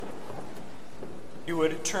You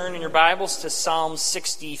would turn in your Bibles to Psalm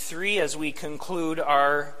 63 as we conclude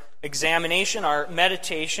our examination, our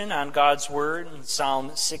meditation on God's Word in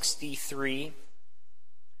Psalm 63.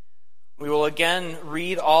 We will again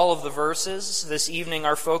read all of the verses. This evening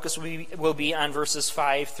our focus will be on verses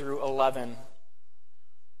 5 through 11.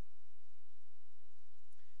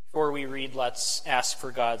 Before we read, let's ask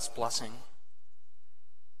for God's blessing.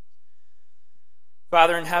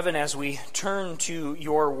 Father in heaven, as we turn to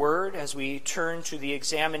your word, as we turn to the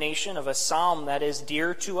examination of a psalm that is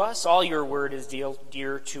dear to us, all your word is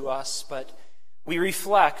dear to us, but we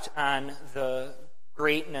reflect on the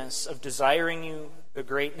greatness of desiring you, the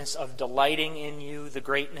greatness of delighting in you, the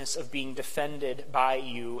greatness of being defended by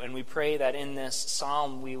you. And we pray that in this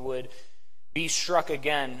psalm we would be struck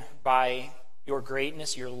again by your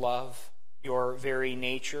greatness, your love, your very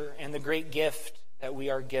nature, and the great gift that we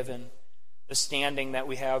are given, the standing that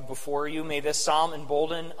we have before you. May this psalm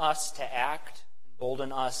embolden us to act,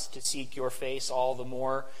 embolden us to seek your face all the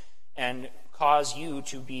more, and cause you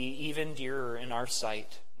to be even dearer in our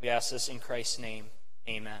sight. We ask this in Christ's name.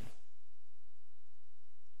 Amen.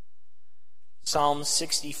 Psalm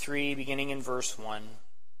 63, beginning in verse 1.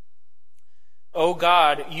 O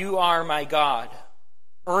God, you are my God.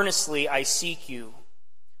 Earnestly I seek you.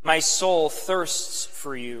 My soul thirsts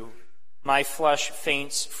for you. My flesh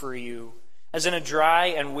faints for you, as in a dry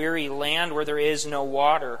and weary land where there is no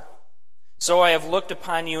water. So I have looked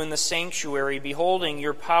upon you in the sanctuary, beholding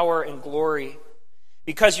your power and glory.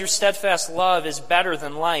 Because your steadfast love is better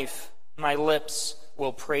than life, my lips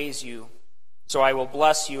will praise you. So I will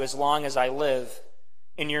bless you as long as I live.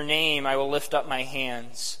 In your name I will lift up my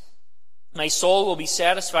hands. My soul will be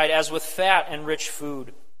satisfied as with fat and rich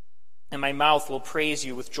food, and my mouth will praise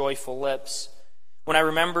you with joyful lips. When I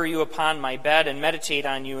remember you upon my bed and meditate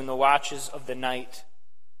on you in the watches of the night.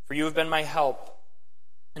 For you have been my help,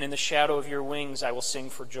 and in the shadow of your wings I will sing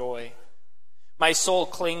for joy. My soul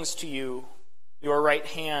clings to you. Your right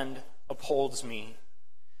hand upholds me.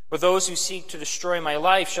 For those who seek to destroy my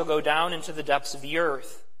life shall go down into the depths of the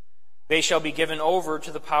earth. They shall be given over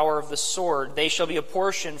to the power of the sword. They shall be a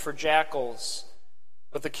portion for jackals.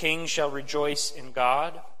 But the king shall rejoice in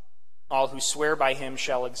God. All who swear by him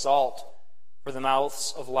shall exalt. For the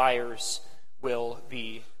mouths of liars will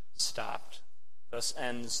be stopped. Thus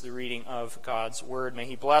ends the reading of God's word. May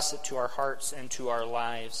he bless it to our hearts and to our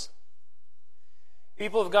lives.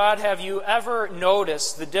 People of God, have you ever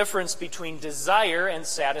noticed the difference between desire and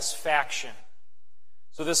satisfaction?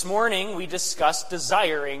 So this morning we discussed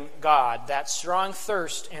desiring God, that strong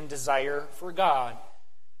thirst and desire for God.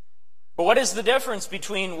 But what is the difference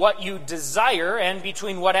between what you desire and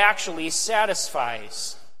between what actually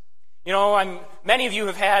satisfies? You know, many of you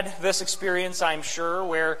have had this experience, I'm sure,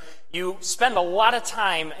 where you spend a lot of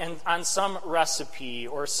time on some recipe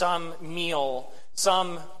or some meal.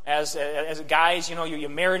 Some, as guys, you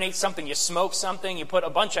marinate something, you smoke something, you put a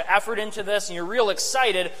bunch of effort into this, and you're real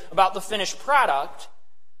excited about the finished product.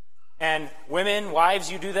 And women,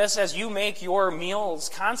 wives, you do this as you make your meals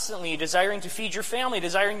constantly, desiring to feed your family,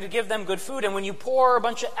 desiring to give them good food. And when you pour a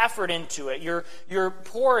bunch of effort into it, you're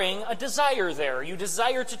pouring a desire there. You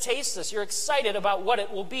desire to taste this. You're excited about what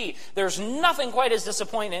it will be. There's nothing quite as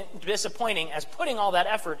disappointing as putting all that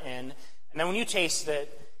effort in. And then when you taste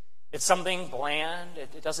it, it's something bland.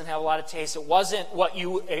 It doesn't have a lot of taste. It wasn't what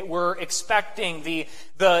you were expecting.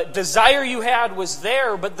 The desire you had was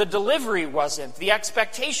there, but the delivery wasn't. The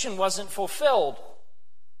expectation wasn't fulfilled.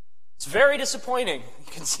 It's very disappointing.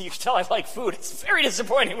 You can tell I like food. It's very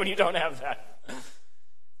disappointing when you don't have that.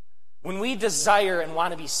 When we desire and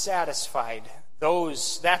want to be satisfied,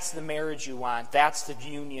 that's the marriage you want. That's the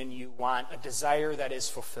union you want. A desire that is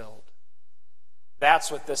fulfilled. That's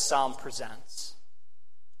what this psalm presents.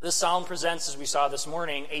 This psalm presents, as we saw this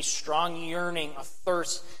morning, a strong yearning, a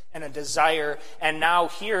thirst, and a desire. And now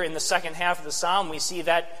here in the second half of the psalm, we see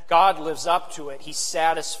that God lives up to it. He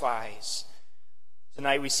satisfies.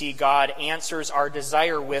 Tonight we see God answers our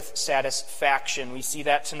desire with satisfaction. We see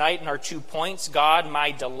that tonight in our 2 points. God, my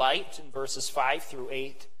delight, in verses 5 through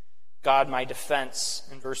 8. God, my defense,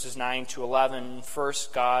 in verses 9 to 11.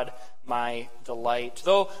 First, God, my delight.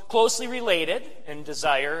 Though closely related in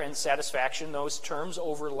desire and satisfaction, those terms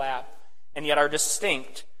overlap and yet are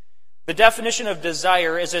distinct. The definition of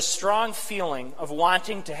desire is a strong feeling of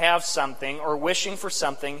wanting to have something or wishing for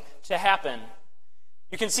something to happen.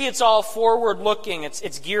 You can see it's all forward-looking.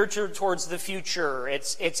 It's geared towards the future.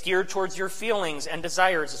 It's geared towards your feelings and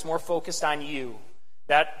desires. It's more focused on you.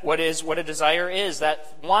 That what a desire is,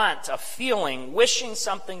 that want, a feeling, wishing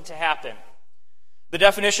something to happen. The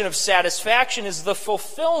definition of satisfaction is the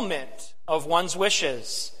fulfillment of one's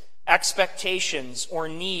wishes. expectations, or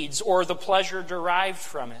needs, or the pleasure derived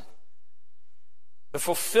from it. The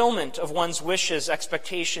fulfillment of one's wishes,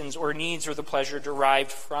 expectations, or needs, or the pleasure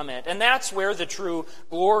derived from it. And that's where the true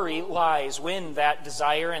glory lies, when that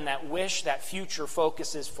desire and that wish, that future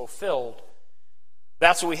focus is fulfilled.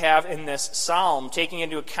 That's what we have in this psalm. Taking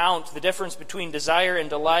into account the difference between desire and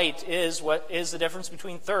delight is what is the difference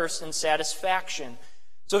between thirst and satisfaction.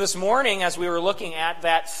 So this morning, as we were looking at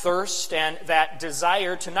that thirst and that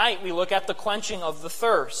desire, tonight we look at the quenching of the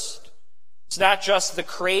thirst. It's not just the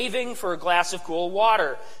craving for a glass of cool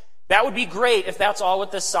water. That would be great if that's all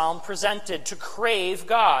what this psalm presented, to crave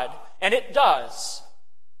God. And it does.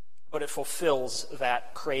 But it fulfills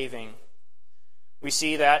that craving. We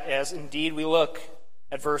see that as indeed we look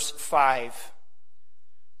at verse 5.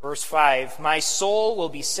 Verse 5, my soul will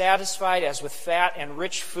be satisfied as with fat and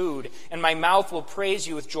rich food, and my mouth will praise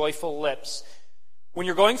you with joyful lips. When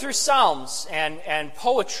you're going through psalms and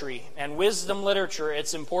poetry and wisdom literature,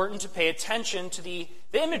 it's important to pay attention to the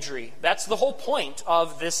imagery. That's the whole point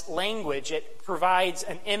of this language. It provides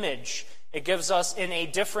an image. It gives us, in a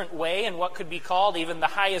different way, in what could be called even the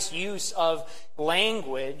highest use of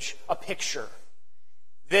language, a picture.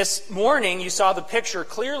 This morning, you saw the picture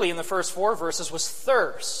clearly in the first 4 verses was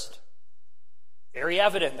thirst. Very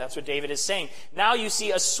evident, that's what David is saying. Now you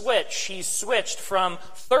see a switch. He's switched from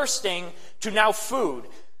thirsting to now food,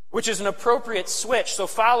 which is an appropriate switch, so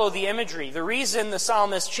follow the imagery. The reason the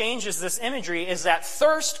psalmist changes this imagery is that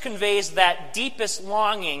thirst conveys that deepest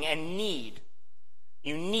longing and need.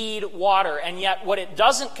 You need water, and yet what it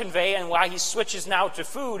doesn't convey, and why he switches now to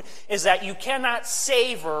food, is that you cannot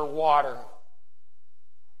savor water.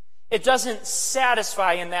 It doesn't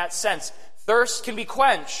satisfy in that sense. Thirst can be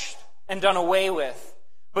quenched and done away with.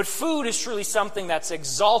 But food is truly something that's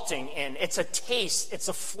exalting in. It's a taste, it's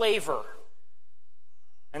a flavor.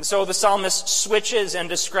 And so the psalmist switches and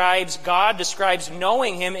describes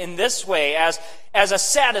knowing him in this way as a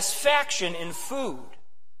satisfaction in food.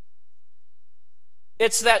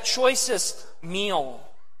 It's that choicest meal.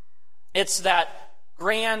 It's that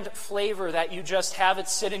grand flavor that you just have it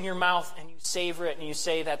sit in your mouth and you savor it and you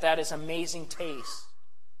say that is amazing taste.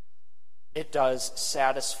 It does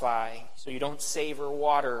satisfy. So you don't savor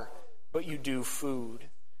water, but you do food.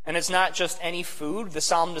 And it's not just any food. The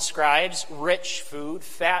psalm describes rich food,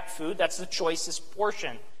 fat food. That's the choicest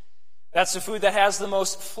portion. That's the food that has the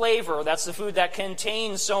most flavor. That's the food that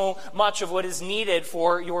contains so much of what is needed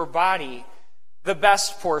for your body. The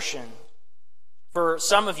best portion. For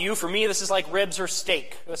some of you, for me, this is like ribs or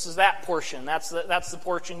steak. This is that portion. That's the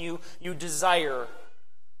portion you desire.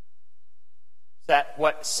 That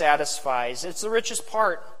what satisfies. It's the richest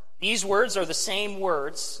part. These words are the same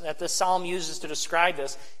words that the psalm uses to describe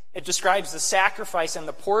this. It describes the sacrifice, and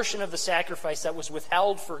the portion of the sacrifice that was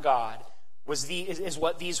withheld for God is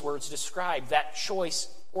what these words describe, that choice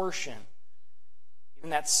portion. Even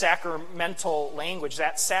that sacramental language,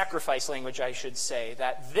 that sacrifice language, I should say,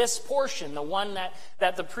 that this portion, the one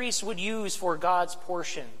that the priest would use for God's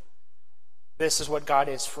portion, this is what God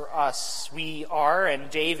is for us. We are, and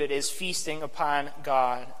David is feasting upon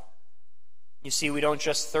God. You see, we don't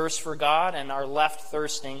just thirst for God and are left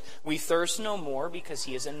thirsting. We thirst no more because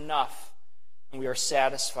he is enough, and we are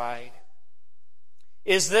satisfied.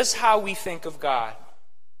 Is this how we think of God?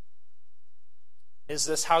 Is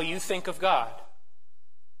this how you think of God?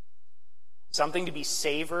 Something to be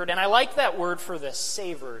savored. And I like that word for this,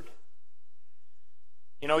 savored.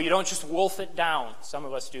 You know, you don't just wolf it down. Some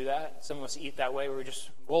of us do that. Some of us eat that way where we just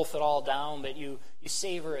wolf it all down, but you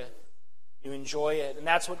savor it. You enjoy it. And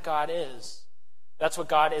that's what God is. That's what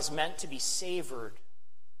God is meant to be savored.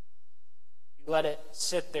 You let it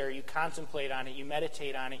sit there. You contemplate on it. You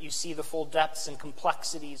meditate on it. You see the full depths and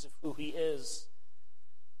complexities of who he is.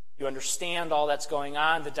 You understand all that's going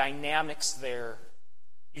on, the dynamics there.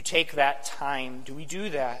 You take that time. Do we do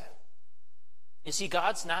that? You see,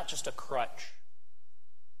 God's not just a crutch.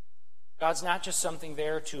 God's not just something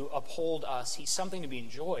there to uphold us. He's something to be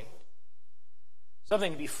enjoyed.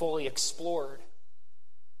 Something to be fully explored.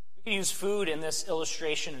 We can use food in this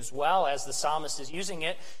illustration as well as the psalmist is using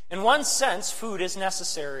it. In one sense, food is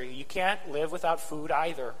necessary. You can't live without food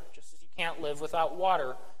either, just as you can't live without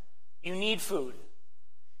water. You need food.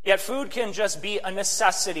 Yet food can just be a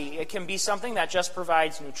necessity. It can be something that just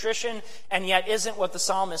provides nutrition, and yet isn't what the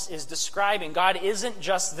psalmist is describing. God isn't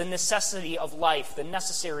just the necessity of life, the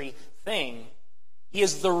necessary thing. He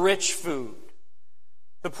is the rich food,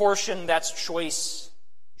 the portion that's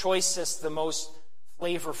choicest, the most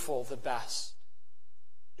flavorful, the best.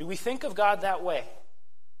 Do we think of God that way?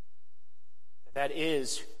 That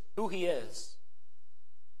is who he is,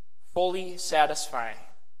 fully satisfying.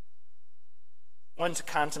 one to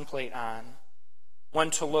contemplate on,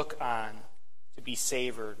 one to look on, to be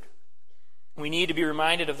savored. We need to be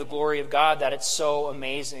reminded of the glory of God, that it's so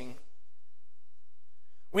amazing.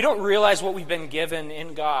 We don't realize what we've been given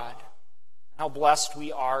in God, how blessed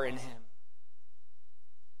we are in Him.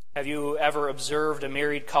 Have you ever observed a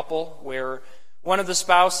married couple where one of the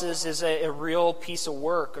spouses is a real piece of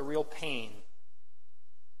work, a real pain?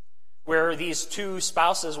 Where these two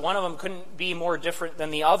spouses, one of them couldn't be more different than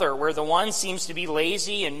the other, where the one seems to be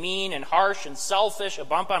lazy and mean and harsh and selfish, a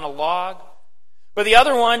bump on a log, but the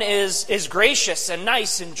other one is gracious and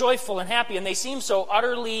nice and joyful and happy, and they seem so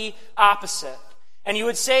utterly opposite. And you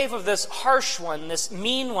would say of this harsh one, this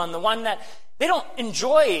mean one, the one that they don't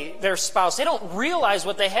enjoy their spouse, they don't realize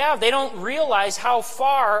what they have, they don't realize how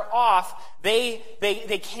far off they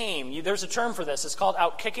came. There's a term for this, it's called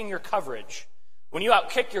outkicking your coverage. When you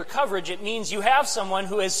outkick your coverage, it means you have someone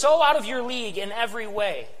who is so out of your league in every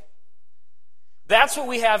way. That's what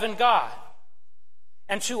we have in God.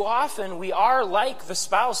 And too often we are like the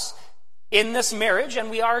spouse in this marriage, and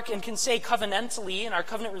we are, and can say covenantally in our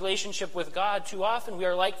covenant relationship with God, too often we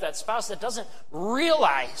are like that spouse that doesn't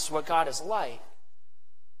realize what God is like.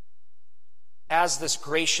 As this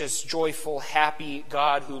gracious, joyful, happy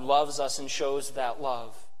God who loves us and shows that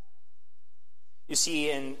love. You see,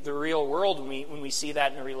 in the real world, when we see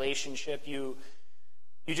that in a relationship, you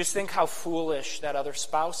just think how foolish that other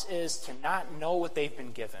spouse is to not know what they've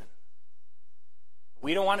been given.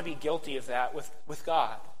 We don't want to be guilty of that with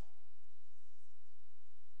God.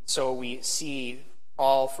 So we see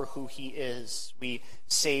all for who He is. We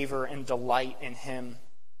savor and delight in Him.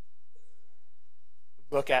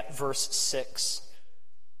 Look at verse 6.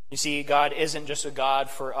 You see, God isn't just a God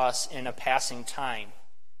for us in a passing time.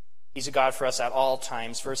 He's a God for us at all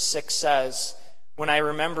times. Verse 6 says, "When I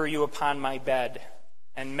remember you upon my bed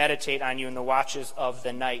and meditate on you in the watches of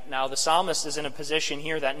the night." Now, the psalmist is in a position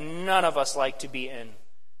here that none of us like to be in.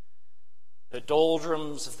 The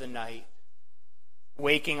doldrums of the night,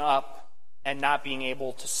 waking up and not being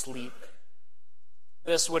able to sleep.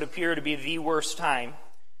 This would appear to be the worst time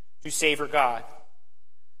to savor God.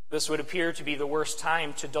 This would appear to be the worst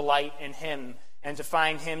time to delight in Him and to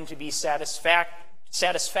find Him to be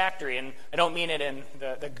satisfactory. And I don't mean it in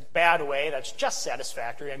the bad way, that's just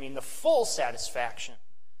satisfactory. I mean the full satisfaction.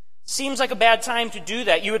 Seems like a bad time to do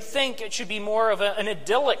that. You would think it should be more of an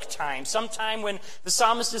idyllic time, sometime when the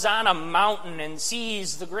psalmist is on a mountain and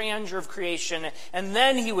sees the grandeur of creation, and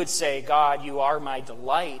then he would say, "God, you are my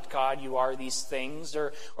delight. God, you are these things."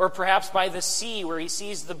 Or perhaps by the sea, where he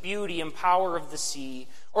sees the beauty and power of the sea,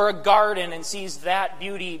 or a garden and sees that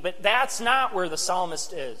beauty. But that's not where the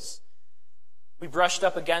psalmist is. We brushed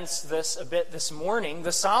up against this a bit this morning.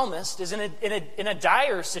 The psalmist is in a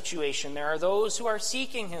dire situation. There are those who are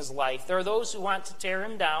seeking his life. There are those who want to tear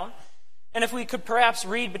him down. And if we could perhaps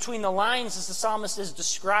read between the lines as the psalmist is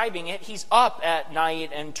describing it, he's up at night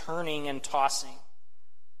and turning and tossing.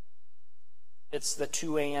 It's the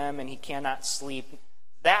 2 a.m. and he cannot sleep.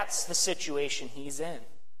 That's the situation he's in. And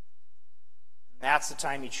that's the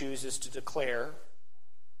time he chooses to declare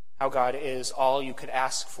how God is all you could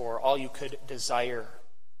ask for, all you could desire.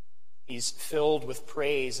 He's filled with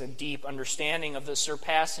praise and deep understanding of the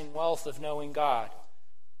surpassing wealth of knowing God.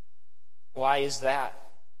 Why is that?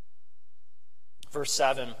 Verse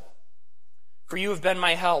 7, "For you have been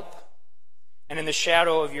my help, and in the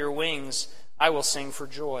shadow of your wings I will sing for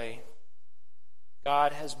joy."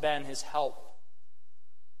 God has been his help.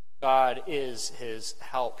 God is his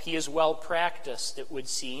help. He is well practiced, it would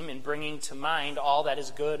seem, in bringing to mind all that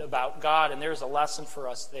is good about God, and there's a lesson for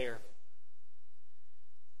us there.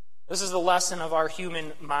 This is the lesson of our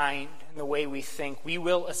human mind and the way we think. We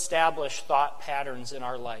will establish thought patterns in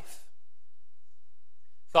our life.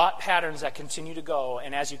 Thought patterns that continue to go,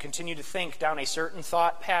 and as you continue to think down a certain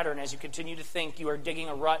thought pattern, as you continue to think, you are digging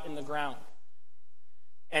a rut in the ground.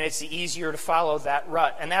 And it's easier to follow that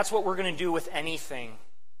rut. And that's what we're going to do with anything.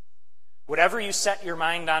 Whatever you set your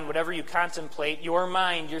mind on, whatever you contemplate, your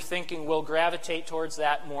mind, your thinking will gravitate towards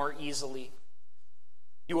that more easily.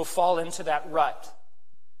 You will fall into that rut.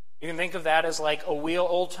 You can think of that as like a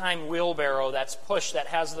old-time wheelbarrow that's pushed, that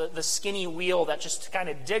has the skinny wheel that just kind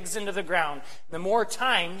of digs into the ground. The more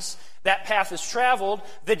times that path is traveled,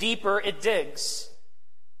 the deeper it digs.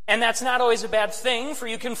 And that's not always a bad thing, for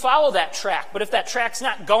you can follow that track. But if that track's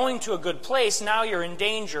not going to a good place, now you're in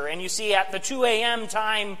danger. And you see, at the 2 a.m.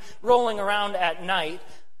 time rolling around at night,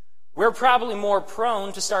 we're probably more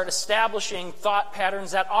prone to start establishing thought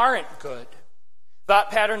patterns that aren't good.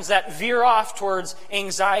 Thought patterns that veer off towards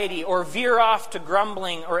anxiety, or veer off to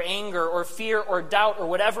grumbling or anger or fear or doubt or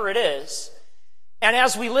whatever it is. And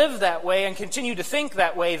as we live that way and continue to think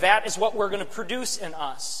that way, that is what we're going to produce in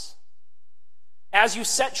us. As you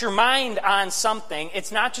set your mind on something,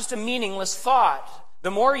 it's not just a meaningless thought.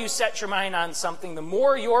 The more you set your mind on something, the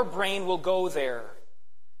more your brain will go there.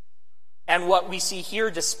 And what we see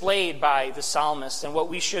here displayed by the psalmist and what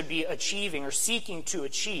we should be achieving or seeking to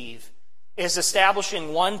achieve is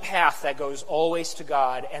establishing one path that goes always to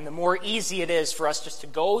God. And the more easy it is for us just to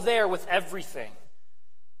go there with everything,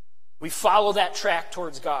 we follow that track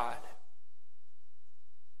towards God.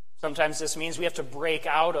 Sometimes this means we have to break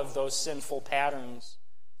out of those sinful patterns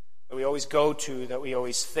that we always go to, that we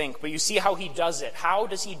always think. But you see how he does it. How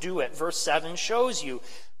does he do it? Verse 7 shows you.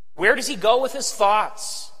 Where does he go with his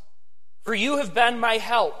thoughts? For you have been my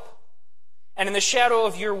help, and in the shadow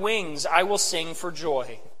of your wings I will sing for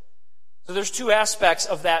joy. So there's two aspects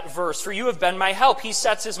of that verse. For you have been my help. He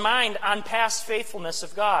sets his mind on past faithfulness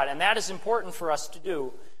of God, and that is important for us to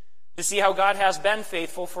do. To see how God has been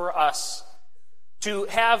faithful for us. To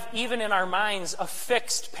have, even in our minds, a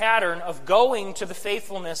fixed pattern of going to the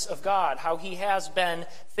faithfulness of God. How he has been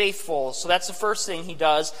faithful. So that's the first thing he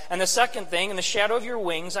does. And the second thing, in the shadow of your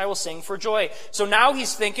wings, I will sing for joy. So now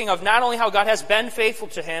he's thinking of not only how God has been faithful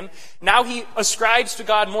to him, now he ascribes to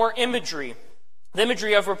God more imagery. The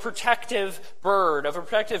imagery of a protective bird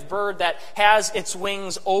that has its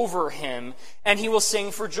wings over him, and he will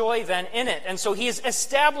sing for joy then in it. And so he is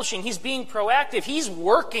establishing, he's being proactive, he's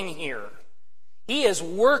working here. He is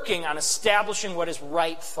working on establishing what is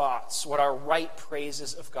right thoughts, what are right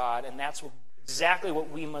praises of God, and that's exactly what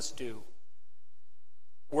we must do.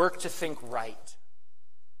 Work to think right.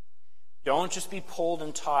 Don't just be pulled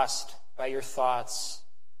and tossed by your thoughts.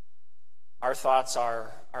 Our thoughts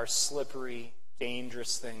are slippery,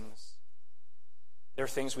 dangerous things. They're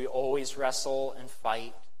things we always wrestle and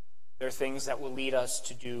fight. They're things that will lead us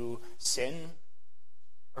to do sin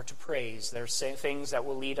or to praise. They're things that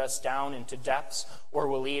will lead us down into depths or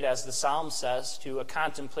will lead, as the psalm says, to a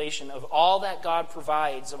contemplation of all that God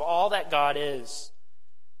provides, of all that God is.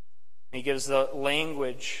 And he gives the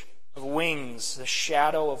language of wings, the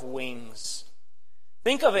shadow of wings.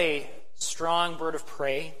 Think of a strong bird of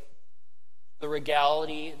prey, the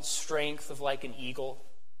regality and strength of like an eagle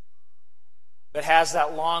that has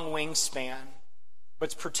that long wingspan,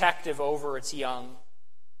 but's protective over its young,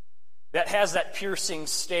 that has that piercing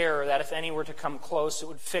stare that if any were to come close, it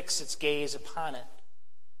would fix its gaze upon it.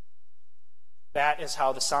 That is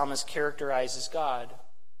how the psalmist characterizes God.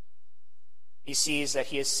 He sees that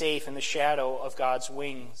he is safe in the shadow of God's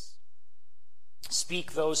wings.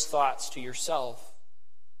 Speak those thoughts to yourself.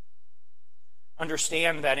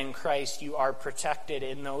 Understand that in Christ you are protected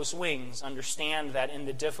in those wings. Understand that in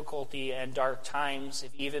the difficulty and dark times,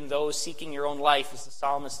 if even those seeking your own life, as the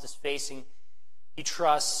psalmist is facing, he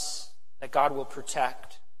trusts that God will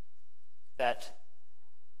protect. That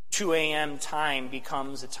 2 a.m. time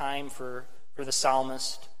becomes a time for the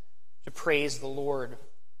psalmist to praise the Lord.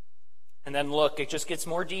 And then look, it just gets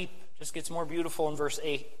more deep, just gets more beautiful in verse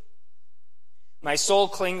 8. My soul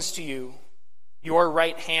clings to you. Your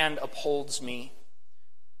right hand upholds me.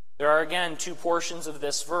 There are again two portions of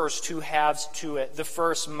this verse, two halves to it. The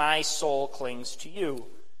first, my soul clings to you.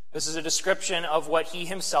 This is a description of what he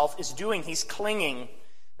himself is doing. He's clinging.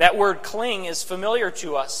 That word cling is familiar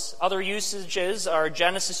to us. Other usages are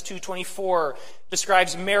Genesis 2:24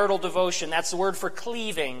 describes marital devotion. That's the word for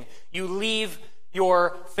cleaving. You leave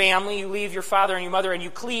your family, you leave your father and your mother, and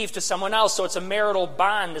you cleave to someone else. So it's a marital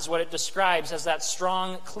bond is what it describes as that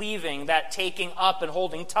strong cleaving, that taking up and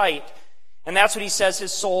holding tight. And that's what he says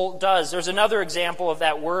his soul does. There's another example of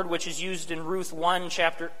that word which is used in Ruth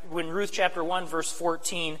chapter 1, verse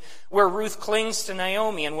 14, where Ruth clings to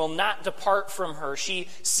Naomi and will not depart from her. She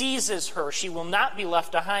seizes her. She will not be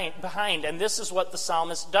left behind. And this is what the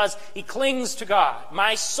psalmist does. He clings to God.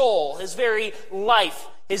 My soul, his very life,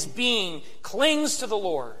 his being, clings to the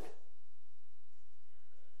Lord.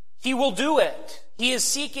 He will do it. He is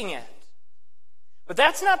seeking it. But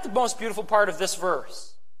that's not the most beautiful part of this verse.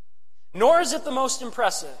 Nor is it the most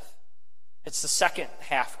impressive. It's the second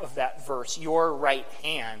half of that verse. Your right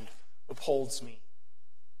hand upholds me.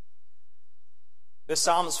 This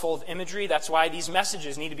psalm is full of imagery. That's why these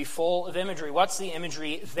messages need to be full of imagery. What's the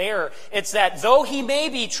imagery there? It's that though he may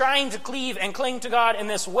be trying to cleave and cling to God in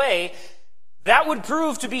this way, that would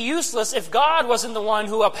prove to be useless if God wasn't the one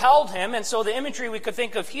who upheld him. And so the imagery we could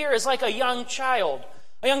think of here is like a young child.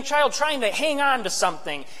 A young child trying to hang on to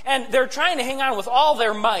something. And they're trying to hang on with all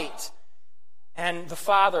their might. And the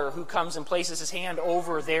father who comes and places his hand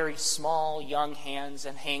over their small, young hands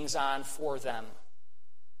and hangs on for them.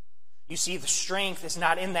 You see, the strength is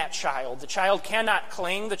not in that child. The child cannot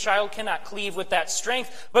cling. The child cannot cleave with that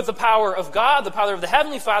strength. But the power of God, the power of the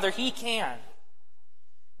Heavenly Father, he can.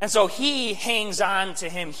 And so he hangs on to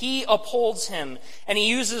him. He upholds him. And he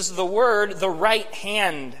uses the word, the right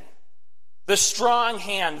hand, the strong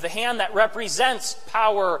hand, the hand that represents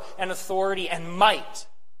power and authority and might.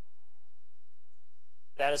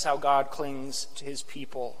 That is how God clings to his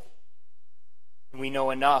people. And we know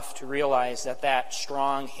enough to realize that that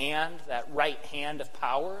strong hand, that right hand of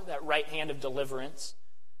power, that right hand of deliverance,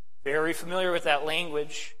 very familiar with that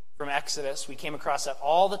language from Exodus. We came across that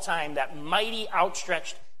all the time, that mighty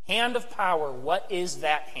outstretched hand of power. What is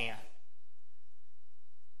that hand?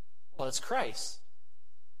 Well, it's Christ.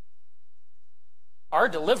 Our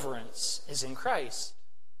deliverance is in Christ.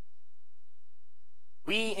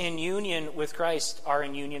 We, in union with Christ, are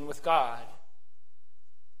in union with God.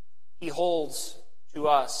 He holds to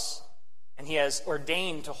us, and he has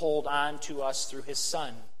ordained to hold on to us through his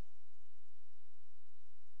Son.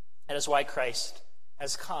 That is why Christ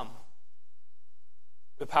has come.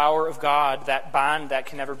 The power of God, that bond that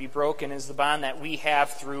can never be broken, is the bond that we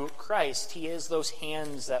have through Christ. He is those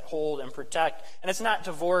hands that hold and protect. And it's not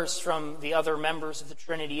divorced from the other members of the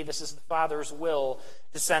Trinity. This is the Father's will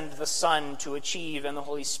to send the Son to achieve, and the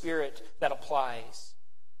Holy Spirit that applies.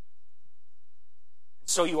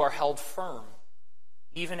 So you are held firm,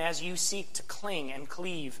 even as you seek to cling and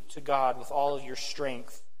cleave to God with all of your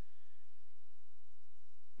strength.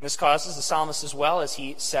 And this causes the psalmist as well, as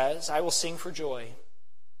he says, I will sing for joy.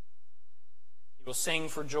 He will sing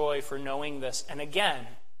for joy for knowing this. And again,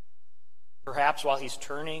 perhaps while he's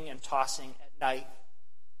turning and tossing at night.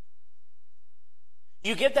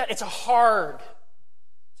 You get that? It's a hard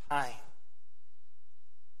time.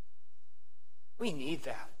 We need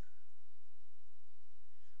that.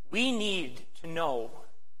 We need to know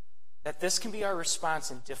that this can be our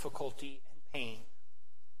response in difficulty and pain.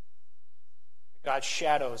 God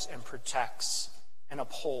shadows and protects and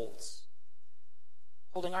upholds.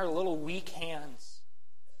 Holding our little weak hands,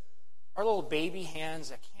 our little baby hands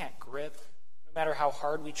that can't grip, no matter how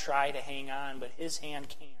hard we try to hang on, but his hand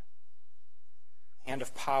can. Hand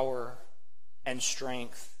of power and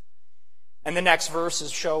strength. And the next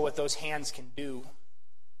verses show what those hands can do.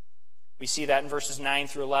 We see that in verses 9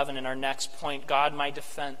 through 11 in our next point. God, my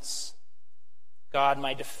defense. God,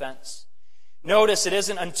 my defense. Notice it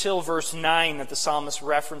isn't until verse 9 that the psalmist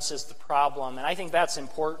references the problem, and I think that's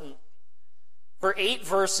important. For 8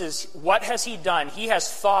 verses, what has he done? He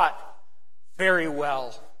has thought very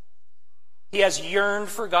well. He has yearned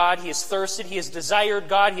for God. He has thirsted. He has desired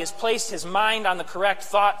God. He has placed his mind on the correct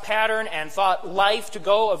thought pattern and thought life to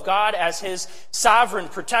go of God as his sovereign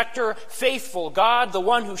protector, faithful God, the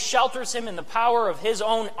one who shelters him in the power of his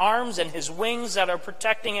own arms and his wings that are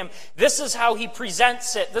protecting him. This is how he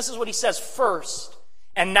presents it. This is what he says first.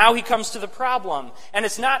 And now he comes to the problem. And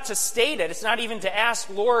it's not to state it. It's not even to ask,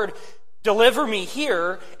 Lord, deliver me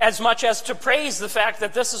here, as much as to praise the fact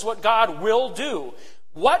that this is what God will do.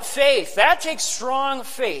 What faith? That takes strong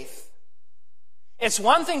faith. It's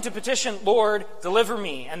one thing to petition, Lord, deliver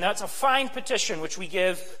me, and that's a fine petition which we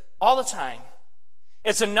give all the time.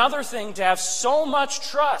 It's another thing to have so much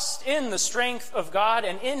trust in the strength of God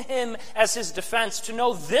and in him as his defense to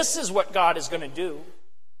know this is what God is going to do.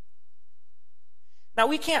 Now,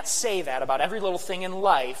 we can't say that about every little thing in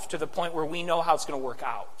life to the point where we know how it's going to work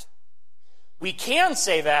out. We can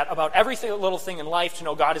say that about every little thing in life to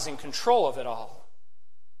know God is in control of it all.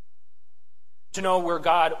 To know where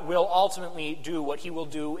God will ultimately do what he will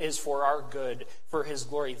do is for our good, for his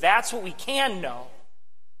glory. That's what we can know.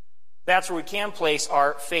 That's where we can place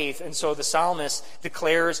our faith. And so the psalmist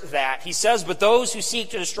declares that. He says, but those who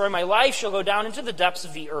seek to destroy my life shall go down into the depths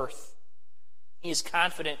of the earth. He is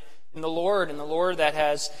confident in the Lord, and the Lord that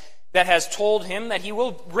has told him that he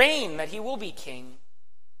will reign, that he will be king.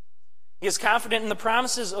 He is confident in the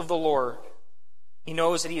promises of the Lord. He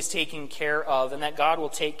knows that he is taken care of and that God will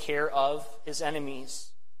take care of his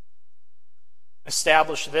enemies.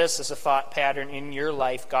 Establish this as a thought pattern in your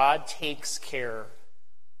life. God takes care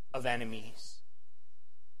of enemies.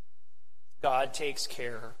 God takes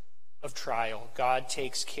care of trial. God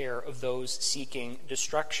takes care of those seeking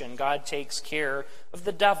destruction. God takes care of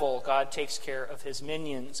the devil. God takes care of his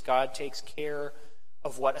minions. God takes care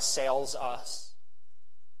of what assails us.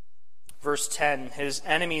 Verse 10, his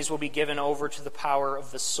enemies will be given over to the power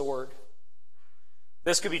of the sword.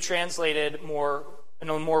 This could be translated in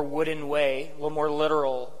a more wooden way, a little more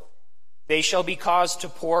literal. They shall be caused to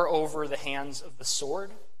pour over the hands of the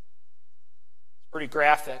sword. It's pretty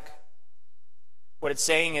graphic. What it's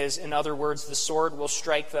saying is, in other words, the sword will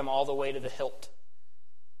strike them all the way to the hilt.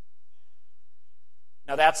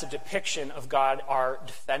 Now that's a depiction of God, our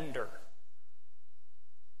defender,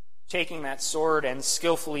 taking that sword and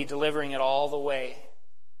skillfully delivering it all the way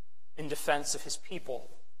in defense of his people,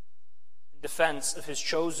 in defense of his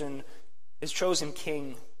chosen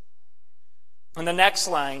king. And the next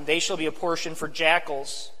line, they shall be a portion for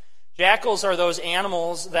jackals. Jackals are those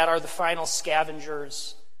animals that are the final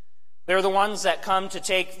scavengers. They're the ones that come to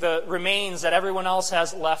take the remains that everyone else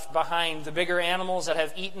has left behind. The bigger animals that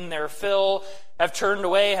have eaten their fill, have turned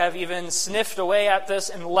away, have even sniffed away at this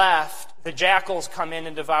and left. The jackals come in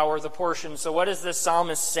and devour the portion. So what is this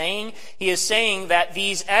psalmist saying? He is saying that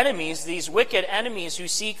these enemies, these wicked enemies who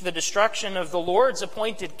seek the destruction of the Lord's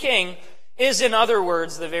appointed king, is, in other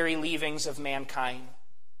words, the very leavings of mankind.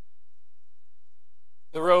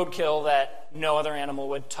 The roadkill that no other animal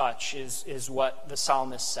would touch is what the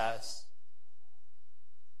psalmist says.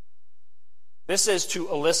 This is to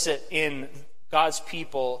elicit in God's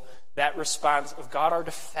people that response of God, our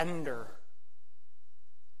defender.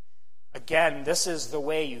 Again, this is the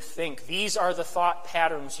way you think. These are the thought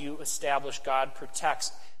patterns you establish. God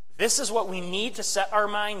protects. This is what we need to set our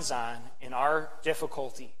minds on in our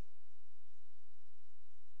difficulty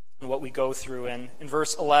and what we go through. And in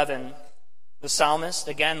verse 11, the psalmist,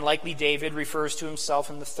 again, likely David, refers to himself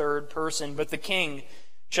in the third person. But the king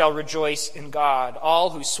shall rejoice in God.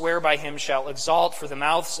 All who swear by him shall exalt, for the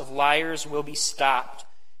mouths of liars will be stopped.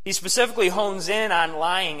 He specifically hones in on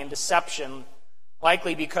lying and deception,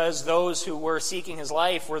 likely because those who were seeking his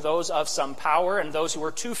life were those of some power and those who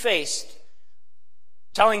were two-faced,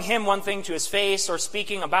 telling him one thing to his face or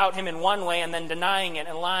speaking about him in one way and then denying it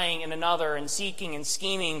and lying in another and seeking and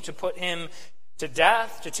scheming to put him to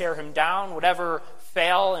death, to tear him down, whatever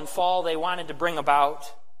fail and fall they wanted to bring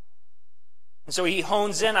about. And so he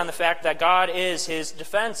hones in on the fact that God is his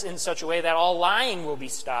defense in such a way that all lying will be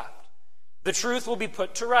stopped. The truth will be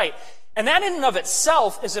put to right. And that in and of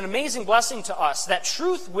itself is an amazing blessing to us, that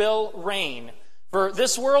truth will reign. For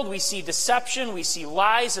this world, we see deception, we see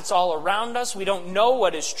lies, it's all around us. We don't know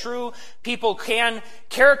what is true. People can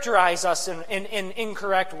characterize us in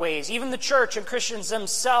incorrect ways. Even the church and Christians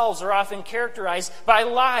themselves are often characterized by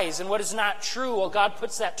lies and what is not true. Well, God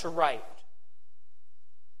puts that to right.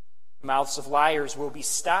 The mouths of liars will be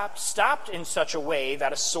stopped in such a way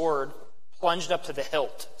that a sword plunged up to the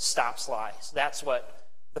hilt stops lies. That's what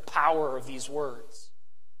the power of these words.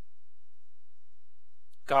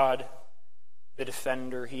 God, the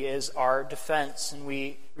defender, he is our defense, and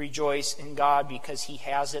we rejoice in God because he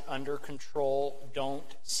has it under control.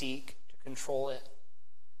 Don't seek to control it.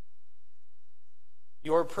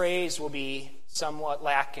 Your praise will be somewhat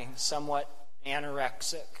lacking, somewhat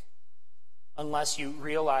anorexic, unless you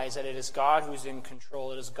realize that it is God who's in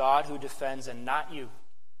control. It is God who defends and not you.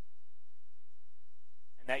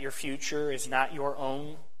 And that your future is not your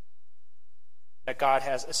own. That God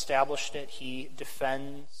has established it. He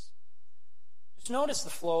defends. Just notice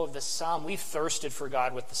the flow of this psalm. We've thirsted for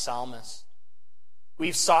God with the psalmist.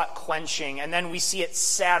 We've sought quenching, and then we see it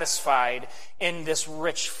satisfied in this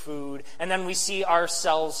rich food. And then we see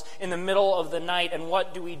ourselves in the middle of the night, and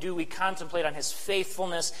what do? We contemplate on his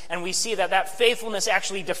faithfulness, and we see that faithfulness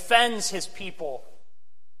actually defends his people.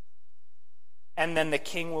 And then the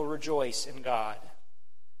king will rejoice in God.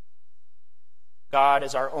 God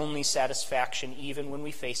is our only satisfaction, even when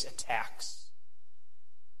we face attacks.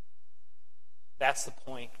 That's the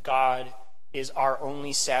point. God is our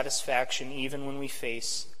only satisfaction, even when we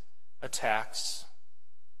face attacks.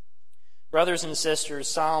 Brothers and sisters,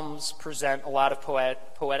 Psalms present a lot of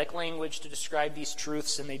poetic language to describe these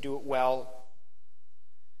truths, and they do it well.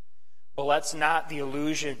 But let's not the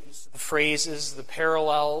allusions, the phrases, the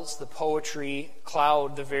parallels, the poetry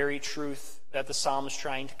cloud the very truth that the psalm is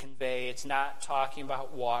trying to convey. It's not talking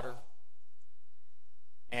about water,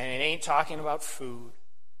 and it ain't talking about food.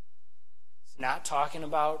 It's not talking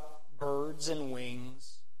about birds and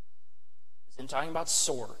wings. It's not talking about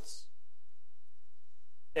swords.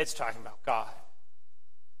 It's talking about God.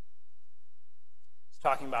 It's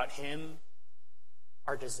talking about him,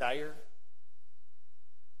 our desire,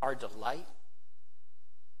 our delight,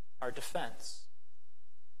 our defense.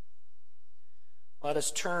 Let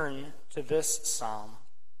us turn to this psalm.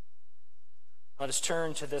 Let us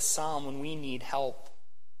turn to this psalm when we need help.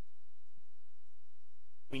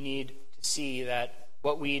 We need to see that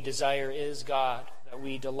what we desire is God, that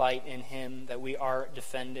we delight in him, that we are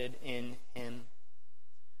defended in him.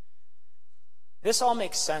 This all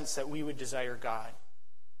makes sense that we would desire God.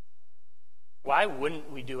 Why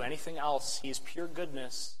wouldn't we do anything else? He is pure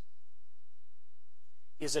goodness.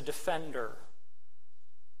 He is a defender.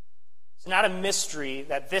 It's not a mystery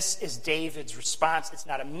that this is David's response. It's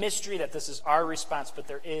not a mystery that this is our response, but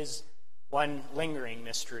there is one lingering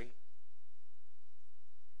mystery.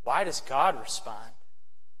 Why does God respond?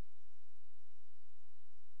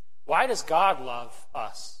 Why does God love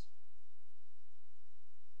us?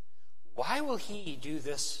 Why will he do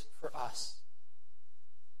this for us?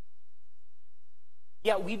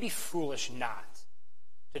 Yet we'd be foolish not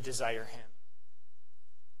to desire him.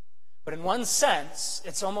 But in one sense,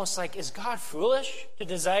 it's almost like, is God foolish to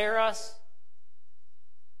desire us?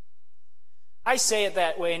 I say it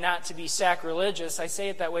that way not to be sacrilegious. I say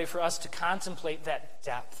it that way for us to contemplate that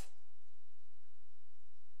depth.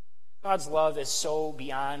 God's love is so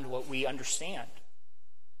beyond what we understand,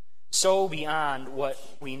 so beyond what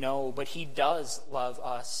we know, but he does love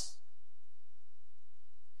us.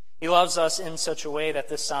 He loves us in such a way that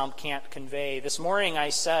this psalm can't convey. This morning I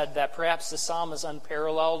said that perhaps the psalm is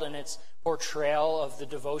unparalleled in its portrayal of the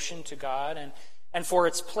devotion to God, and for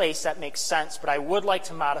its place that makes sense, but I would like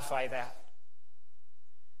to modify that.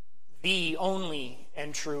 The only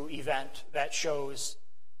and true event that shows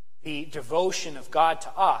the devotion of God to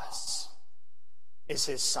us is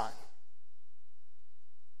his Son.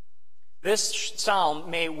 This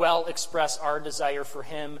psalm may well express our desire for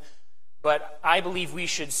him, but I believe we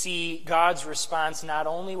should see God's response, not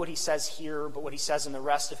only what he says here, but what he says in the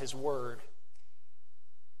rest of his word.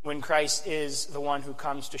 When Christ is the one who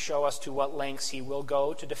comes to show us to what lengths he will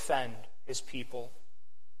go to defend his people,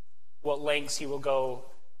 what lengths he will go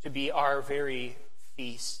to be our very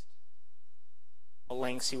feast, what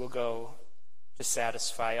lengths he will go to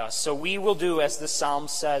satisfy us. So we will do as the psalm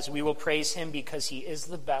says. We will praise him because he is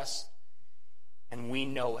the best, and we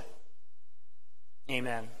know it.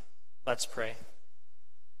 Amen. Let's pray.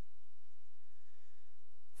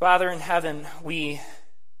 Father in heaven, we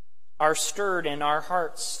are stirred in our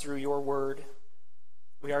hearts through your word.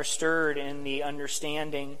 We are stirred in the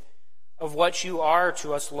understanding of what you are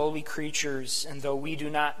to us lowly creatures, and though we do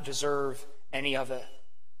not deserve any of it.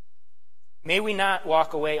 May we not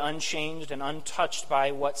walk away unchanged and untouched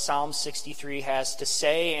by what Psalm 63 has to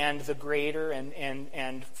say, and the greater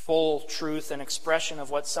and full truth and expression of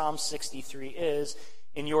what Psalm 63 is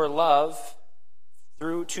in your love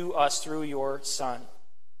to us through your Son.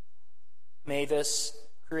 May this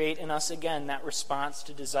create in us again that response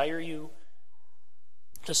to desire you,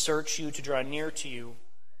 to search you, to draw near to you.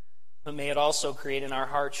 But may it also create in our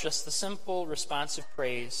hearts just the simple responsive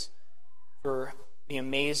praise for the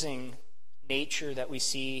amazing nature that we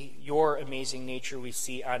see, your amazing nature we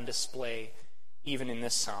see on display even in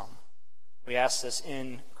this psalm. We ask this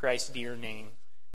in Christ's dear name.